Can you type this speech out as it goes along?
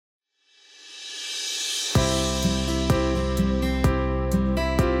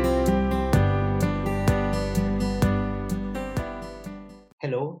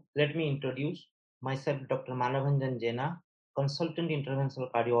Hello, let me introduce myself, Dr. Manabhanjan Jaina, Consultant Interventional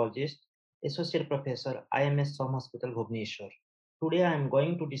Cardiologist, Associate Professor, IMS Som Hospital, Bhubaneswar. Today I am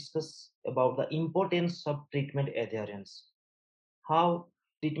going to discuss about the importance of treatment adherence, how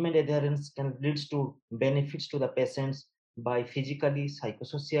treatment adherence can lead to benefits to the patients by physically,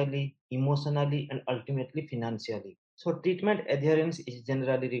 psychosocially, emotionally, and ultimately financially. So, treatment adherence is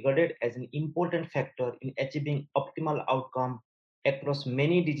generally regarded as an important factor in achieving optimal outcome across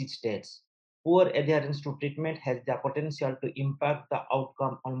many disease states. Poor adherence to treatment has the potential to impact the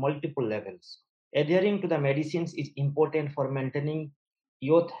outcome on multiple levels. Adhering to the medicines is important for maintaining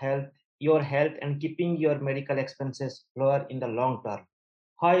your health and keeping your medical expenses lower in the long term.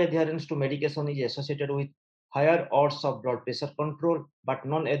 High adherence to medication is associated with higher odds of blood pressure control, but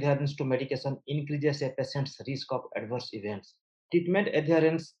non-adherence to medication increases a patient's risk of adverse events. Treatment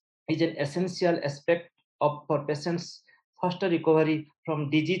adherence is an essential aspect of for patients' faster recovery from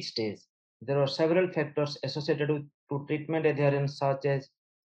disease stage. There are several factors associated with to treatment adherence, such as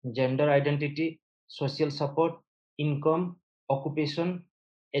gender identity, social support, income, occupation,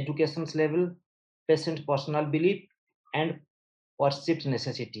 education's level, patient personal belief, and perceived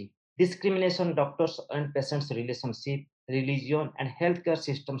necessity. Discrimination, doctors and patients' relationship, religion, and healthcare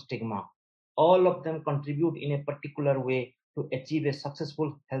system stigma. All of them contribute in a particular way to achieve a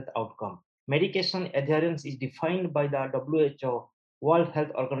successful health outcome. Medication adherence is defined by the WHO, World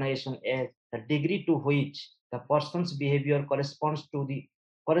Health Organization, as the degree to which the person's behavior corresponds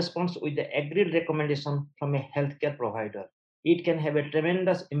with the agreed recommendation from a healthcare provider. It can have a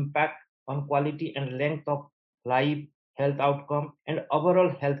tremendous impact on quality and length of life, health outcome, and overall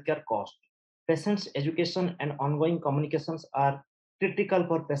healthcare cost. Patients' education and ongoing communications are critical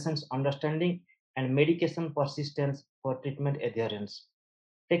for patients' understanding and medication persistence for treatment adherence.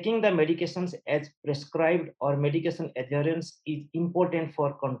 Taking the medications as prescribed or medication adherence is important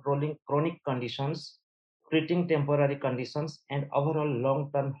for controlling chronic conditions, treating temporary conditions, and overall long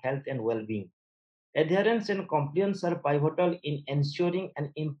term health and well being. Adherence and compliance are pivotal in ensuring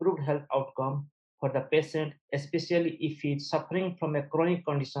an improved health outcome for the patient, especially if he is suffering from a chronic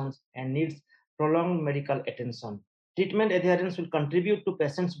condition and needs prolonged medical attention. Treatment adherence will contribute to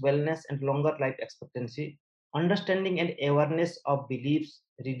patients' wellness and longer life expectancy. Understanding and awareness of beliefs,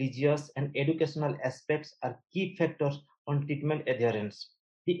 religious, and educational aspects are key factors on treatment adherence.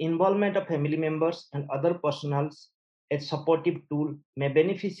 The involvement of family members and other personals as supportive tool may be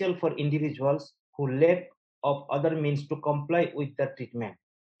beneficial for individuals who lack of other means to comply with the treatment.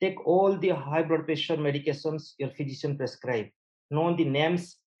 Take all the high blood pressure medications your physician prescribe. Know the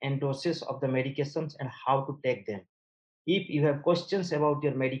names and doses of the medications and how to take them. If you have questions about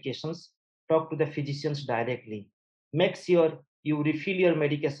your medications, talk to the physicians directly. Make sure you refill your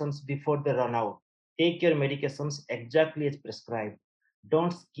medications before they run out. Take your medications exactly as prescribed.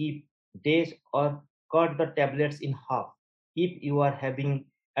 Don't skip days or cut the tablets in half. If you are having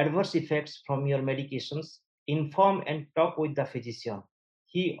adverse effects from your medications, inform and talk with the physician.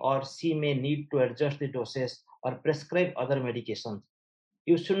 He or she may need to adjust the doses or prescribe other medications.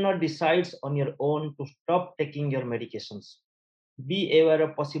 You should not decide on your own to stop taking your medications. Be aware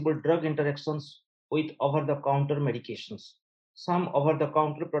of possible drug interactions with over the counter medications. Some over the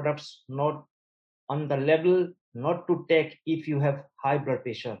counter products not on the label not to take if you have high blood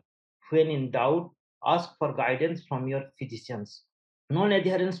pressure. When in doubt, ask for guidance from your physicians. Non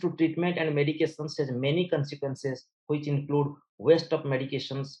adherence to treatment and medications has many consequences, which include waste of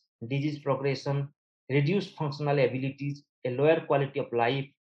medications, disease progression, reduced functional abilities, a lower quality of life,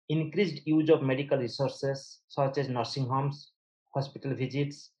 increased use of medical resources such as nursing homes, hospital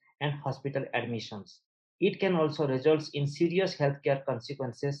visits, and hospital admissions. It can also result in serious healthcare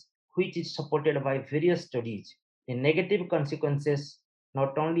consequences, which is supported by various studies. The negative consequences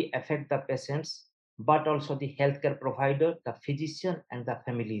not only affect the patients but also the healthcare provider, the physician, and the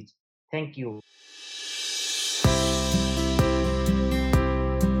families. Thank you.